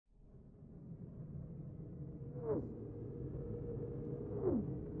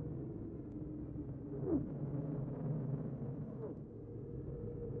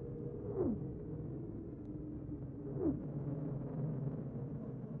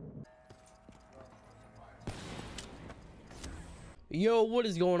Yo, what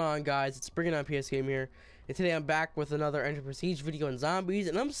is going on, guys? It's Bringiton PS Game here, and today I'm back with another Entering Prestige video on zombies.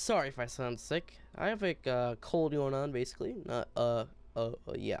 And I'm sorry if I sound sick. I have like a cold going on, basically. Not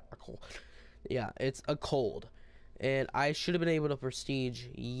yeah, a cold. Yeah, it's a cold, and I should have been able to Prestige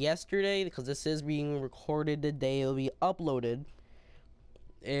yesterday because this is being recorded today. It'll be uploaded,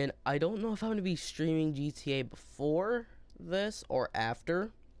 and I don't know if I'm going to be streaming GTA before this or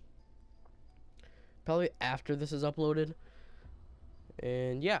after. Probably after this is uploaded.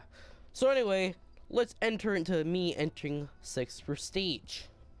 And yeah, so anyway, let's enter into me entering 6th Prestige.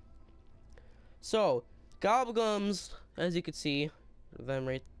 So, Gobblegums, as you can see, them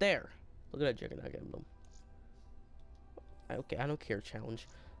right there. Look at that Juggernaut getting them. Okay, I don't care, challenge.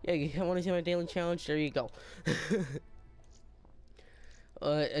 Yeah, you want to see my daily challenge? There you go.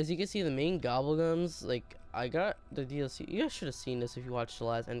 As you can see, the main Gobblegums, like, I got the DLC. You guys should have seen this if you watched the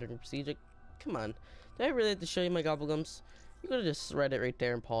last Entering Prestige. Like, come on. Did I really have to show you my Gobblegums? You could have just read it right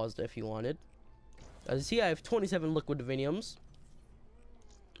there and paused it if you wanted. As you see, I have 27 liquid diviniums.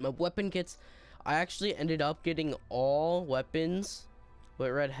 My weapon kits, I actually ended up getting all weapons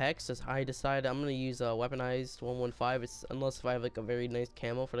with red hex, as I decided I'm going to use a weaponized 115, unless if I have like a very nice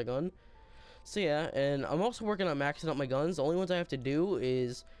camo for the gun. So yeah, and I'm also working on maxing out my guns. The only ones I have to do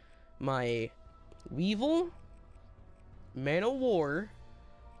is my Weevil, Man of War,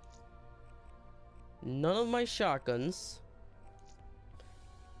 none of my shotguns,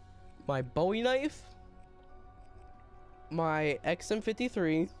 my Bowie knife, my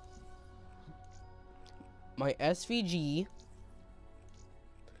XM53, my SVG,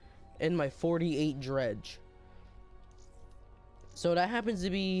 and my 48 dredge. So that happens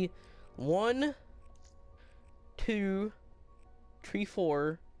to be 1, 2, 3,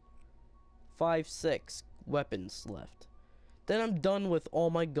 4, 5, 6 weapons left. Then I'm done with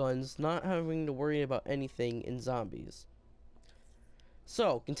all my guns, not having to worry about anything in zombies.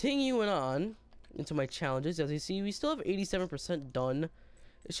 So, continuing on into my challenges, as you see, we still have 87% done.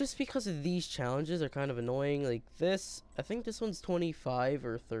 It's just because of these challenges are kind of annoying. Like this, I think this one's 25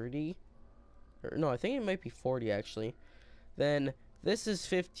 or 30. Or, no, I think it might be 40 actually. Then this is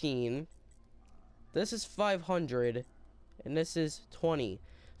 15. This is 500. And this is 20.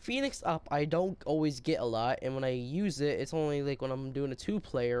 Phoenix up, I don't always get a lot. And when I use it, it's only like when I'm doing a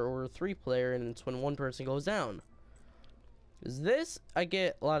 2-player or a 3-player. And it's when one person goes down. This, I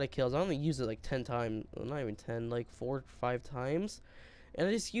get a lot of kills. I only use it like 10 times. Well, not even 10, like 4 or 5 times. And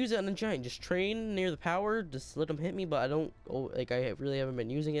I just use it on the giant. Just train near the power. Just let them hit me. But I don't, like, I really haven't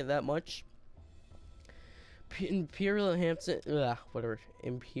been using it that much. Imperial Hampton, whatever.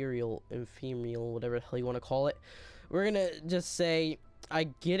 Imperial, whatever the hell you want to call it. We're going to just say, I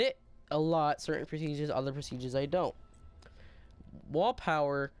get it a lot. Certain procedures, other procedures I don't. Wall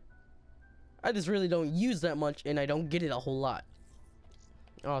power, I just really don't use that much, and I don't get it a whole lot.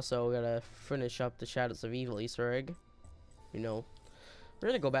 Also, we gotta finish up the Shadows of Evil Easter egg. You know, we're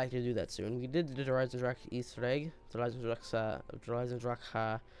gonna go back to do that soon. We did the Horizon Rock Easter egg, Horizon Rock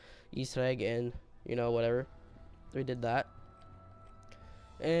Easter egg, and you know, whatever. We did that.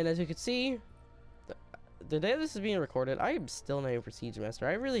 And as you can see, the day this is being recorded, I am still not a Prestige Master.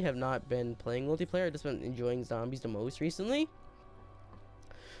 I really have not been playing multiplayer. I've just been enjoying zombies the most recently.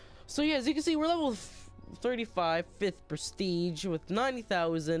 So yeah, as you can see, we're level 35, 5th Prestige, with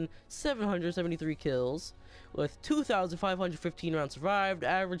 90,773 kills, with 2,515 rounds survived.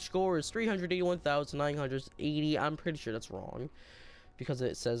 Average score is 381,980. I'm pretty sure that's wrong, because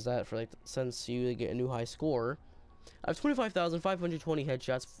it says that for like since you get a new high score. I have 25,520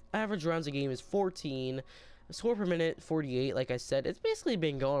 headshots. Average rounds a game is 14. Score per minute 48. Like I said, it's basically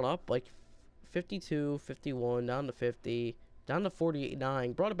been going up, like 52, 51, down to 50. Down to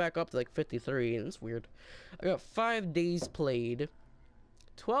 48.9, brought it back up to like 53, and it's weird. I got 5 days played,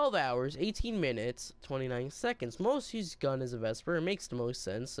 12 hours, 18 minutes, 29 seconds. Most used gun is a Vesper. It makes the most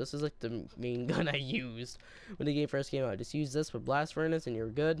sense. This is like the main gun I used when the game first came out. Just use this with Blast Furnace and you're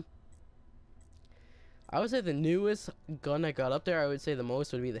good. I would say the newest gun I got up there, I would say the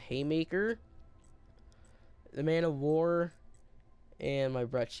most would be the Haymaker, the Man of War, and my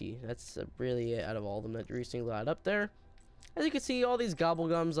Brecci. That's really it out of all of them that recently got up there. As you can see, all these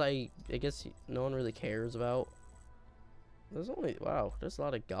Gobblegums, I guess no one really cares about. There's only, wow, there's a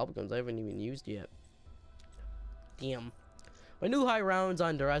lot of Gobblegums I haven't even used yet. Damn. My new high rounds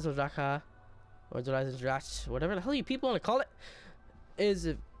on Horizon Draka, or Horizon Drash, whatever the hell you people want to call it,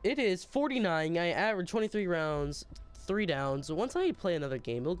 it is 49. I average 23 rounds, 3 downs. So once I play another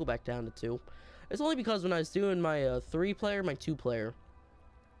game, it'll go back down to 2. It's only because when I was doing my 3-player, my 2-player,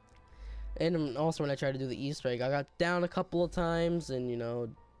 and also when I tried to do the Easter egg, I got down a couple of times, and you know,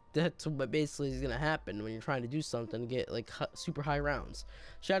 that's what basically is gonna happen when you're trying to do something, get like super high rounds.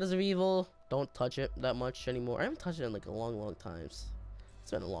 Shadows of Evil, don't touch it that much anymore. I haven't touched it in like a long time. It's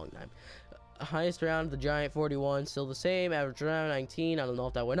been a long time. Highest round, the Giant 41, still the same. Average round 19. I don't know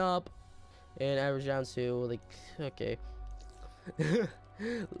if that went up. And average round 2, like, okay.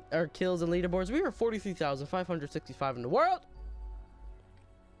 Our kills and leaderboards, we were 43,565 in the world.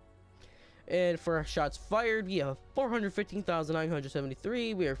 And for our shots fired, we have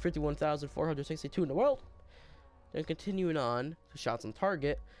 415,973. We are 51,462 in the world. Then continuing on to shots on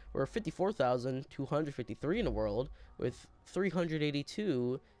target, we're 54,253 in the world with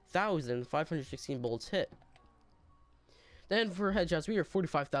 382,516 bullets hit. Then for headshots, we are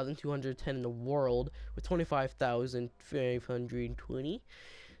 45,210 in the world with 25,520.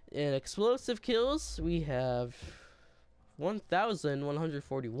 And explosive kills, we have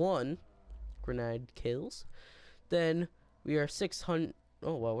 1,141 grenade kills. Then we are 600.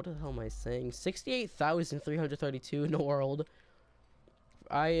 Oh wow, what the hell am I saying? 68,332 in the world.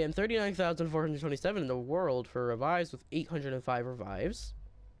 I am 39,427 in the world for revives with 805 revives.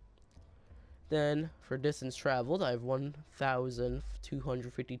 Then for distance traveled, I have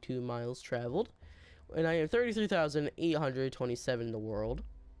 1,252 miles traveled, and I am 33,827 in the world.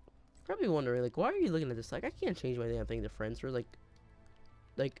 Probably wondering, like, why are you looking at this? Like, I can't change my damn thing to friends for like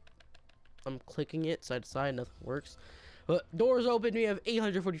I'm clicking it side to side, nothing works. But doors open, we have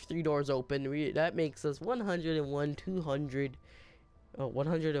 843 doors open. That makes us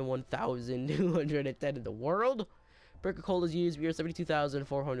 101,210 in the world. Coca-Cola's used, we are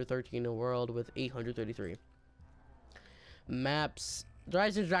 72,413 in the world with 833. Maps,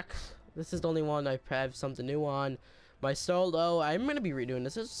 Drives and Dracks. This is the only one I have something new on. My solo, I'm going to be redoing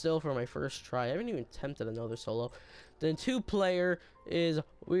this. This is still for my first try. I haven't even attempted another solo. Then 2-player is,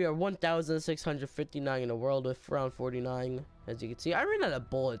 we are 1,659 in the world with round 49. As you can see, I ran out of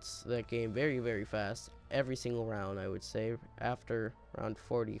bullets that game very, very fast. Every single round, I would say, after round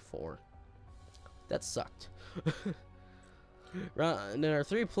 44. That sucked. And then our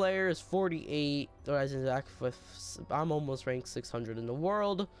 3-player is 48. I'm almost ranked 600 in the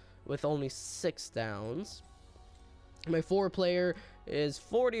world with only 6 downs. My 4-player is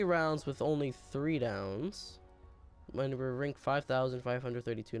 40 rounds with only 3 downs. When we're ranked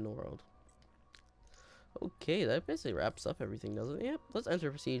 5,532 in the world. Okay, that basically wraps up everything, doesn't it? Yep, let's enter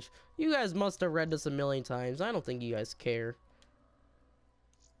Prestige. You guys must have read this a million times. I don't think you guys care.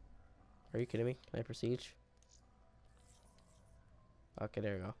 Are you kidding me? Can I Prestige? Okay,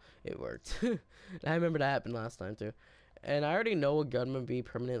 there we go. It worked. I remember that happened last time too. And I already know what gun I'm going to be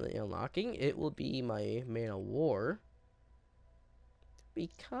permanently unlocking. It will be my Man of War.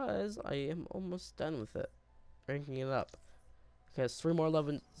 Because I am almost done with it. Ranking it up. Okay, it's 3 more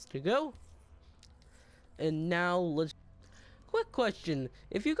levels to go. And now let's... Quick question.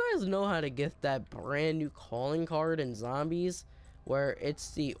 If you guys know how to get that brand new calling card in Zombies, where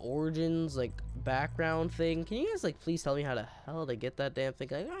it's the Origins, like, background thing, can you guys, like, please tell me how the hell to get that damn thing?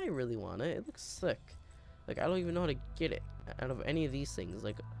 Like, I really want it. It looks sick. Like, I don't even know how to get it out of any of these things.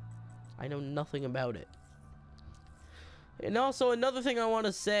 Like, I know nothing about it. And also, another thing I want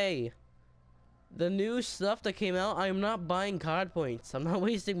to say. The new stuff that came out, I am not buying COD points. I'm not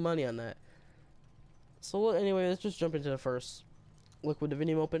wasting money on that. So, anyway, let's just jump into the first Liquid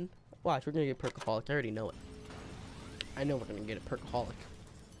Divinium open. Watch, we're going to get Perkaholic. I already know it. I know we're going to get a Perkaholic.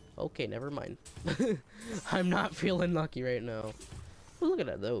 Okay, never mind. I'm not feeling lucky right now. Ooh, look at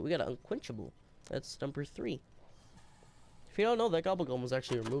that, though. We got an Unquenchable. That's number 3. If you don't know, that Gobblegum was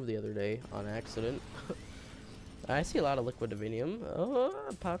actually removed the other day on accident. I see a lot of Liquid Divinium. Oh,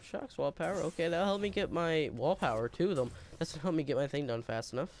 Pop Shocks, Wall Power. Okay, that'll help me get my Wall Power, 2 of them. That's gonna help me get my thing done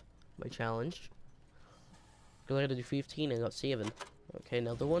fast enough. My challenge. Because I gotta do 15 and got 7. Okay,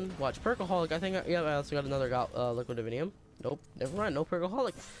 another one. Watch, Perkaholic. I think, yeah, I also got another Liquid Divinium. Nope, never mind, no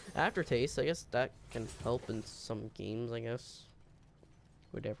Perkaholic. Aftertaste, I guess that can help in some games, I guess.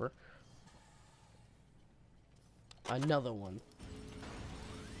 Whatever. Another one.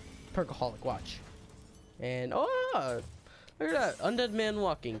 Perkaholic, watch. And, oh, look at that. Undead man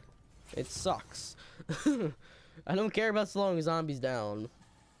walking. It sucks. I don't care about slowing zombies down.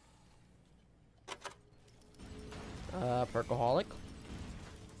 Perkaholic.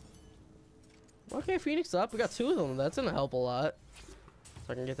 Okay, Phoenix up. We got 2 of them. That's gonna help a lot.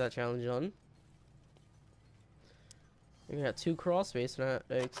 So I can get that challenge done. We got 2 crawl space. Now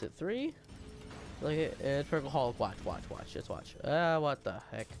exit 3. Look at it. Perkaholic. Watch. Just watch. What the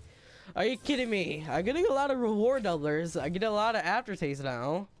heck? Are you kidding me? I'm getting a lot of reward doublers. I get a lot of aftertaste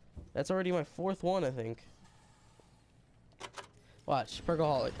now. That's already my 4th one, I think. Watch,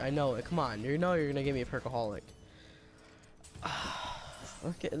 Perkaholic. I know it. Come on. You know you're gonna give me a Perkaholic.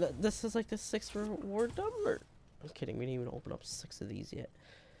 Okay, this is like the 6th reward number. I'm kidding, we didn't even open up 6 of these yet.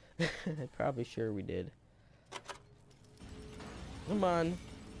 Probably sure we did. Come on.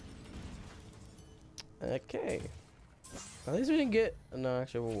 Okay. At least we didn't get an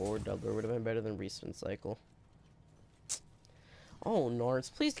actual reward doubler. Would have been better than respin cycle. Oh,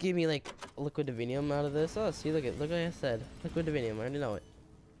 Nords, please give me like liquid divinium out of this. Oh, see, look like I said, liquid divinium. I already know it.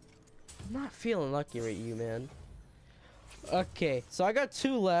 I'm not feeling lucky right, you man. Okay, so I got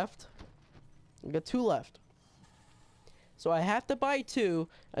 2 left. I got 2 left. So I have to buy 2.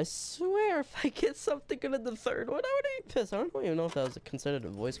 I swear, if I get something good in the 3rd one, I would be pissed. I don't even know if that was considered a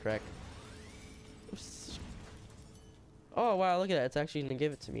voice crack. Oh wow, look at that. It's actually gonna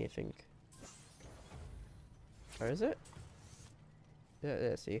give it to me, I think. Or is it?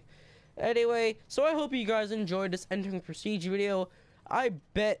 Yeah, see. Anyway, so I hope you guys enjoyed this Entering Prestige video. I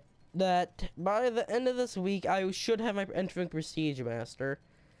bet that by the end of this week, I should have my Entering Prestige Master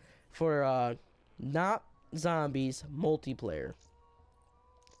for, not zombies multiplayer.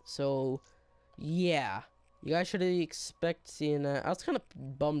 So, yeah. You guys should expect seeing that. I was kind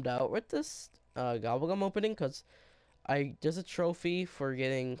of bummed out with this, Gobblegum opening, because there's a trophy for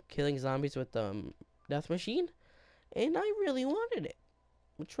killing zombies with, Death Machine, and I really wanted it.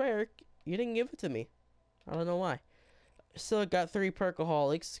 Treyarch, you didn't give it to me. I don't know why. Still got 3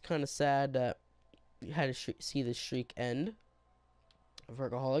 Perkaholics. Kind of sad that we had to see the streak end of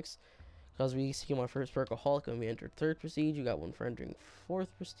Perkaholics, because we see my first Perkaholic when we entered 3rd Prestige. We got one for entering 4th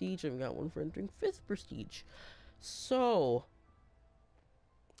Prestige, and we got one for entering 5th Prestige. So,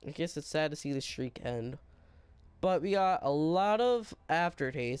 I guess it's sad to see the streak end. But we got a lot of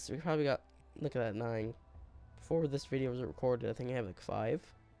aftertaste. We probably got, look at that, 9. Before this video was recorded, I think I have like 5.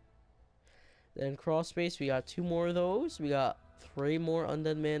 Then Cross Space, we got 2 more of those. We got 3 more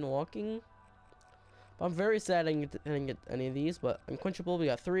Undead Man Walking. But I'm very sad I didn't get any of these. But Unquenchable, we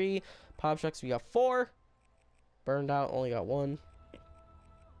got 3. Pop Shocks, we got 4. Burned Out, only got 1.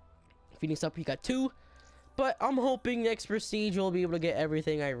 Phoenix Up, we got 2. But I'm hoping next Prestige we'll be able to get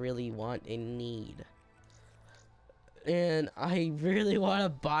everything I really want and need. And I really want to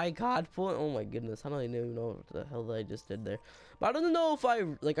buy God Point. Oh my goodness, I don't even know what the hell I just did there. But I don't know if I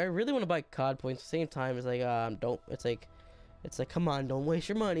really want to buy COD points. At the same time, it's like it's like come on, don't waste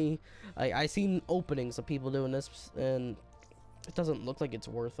your money. I seen openings of people doing this, and it doesn't look like it's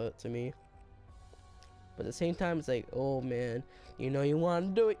worth it to me. But at the same time, it's like, oh man, you know you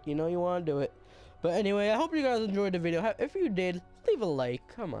want to do it. You know you want to do it. But anyway, I hope you guys enjoyed the video. If you did, leave a like.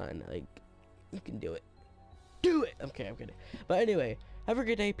 Come on, like, you can do it. Do it! Okay, I'm kidding. But anyway, have a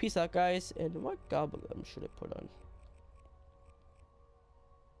great day. Peace out, guys. And what Gobblegum should I put on?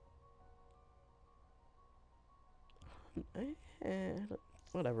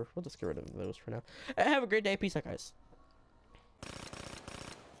 Whatever. We'll just get rid of those for now. Have a great day. Peace out, guys.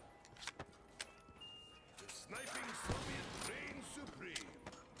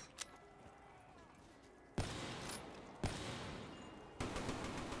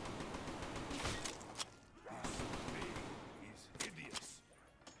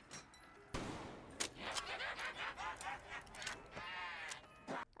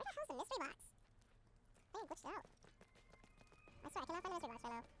 Out. I swear, I cannot find the mystery box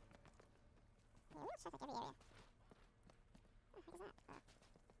right now. Yeah, we'll check like every area. Oh, what is that?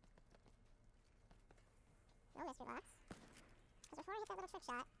 No mystery box. Because before I hit that little trick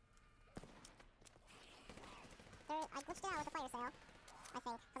shot, I glitched it out with the fire sale, I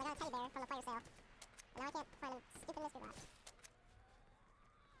think. Because I got a teddy bear from the fire sale. And now I can't find a stupid mystery box.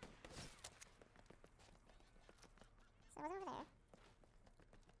 So it was over there.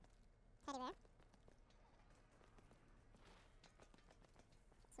 Teddy bear.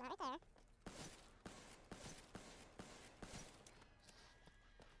 Not right there.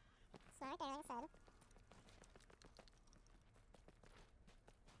 It's not right there, like I said.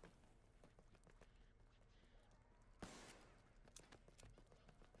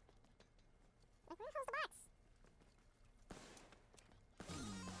 Like, where the hell's the box?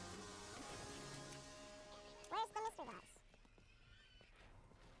 Where's the mystery box?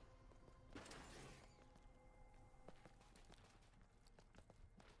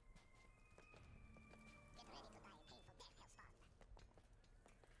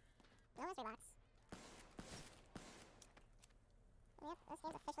 No mystery box. Yep, this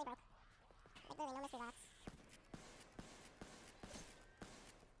game's officially broke. Like, literally no mystery box.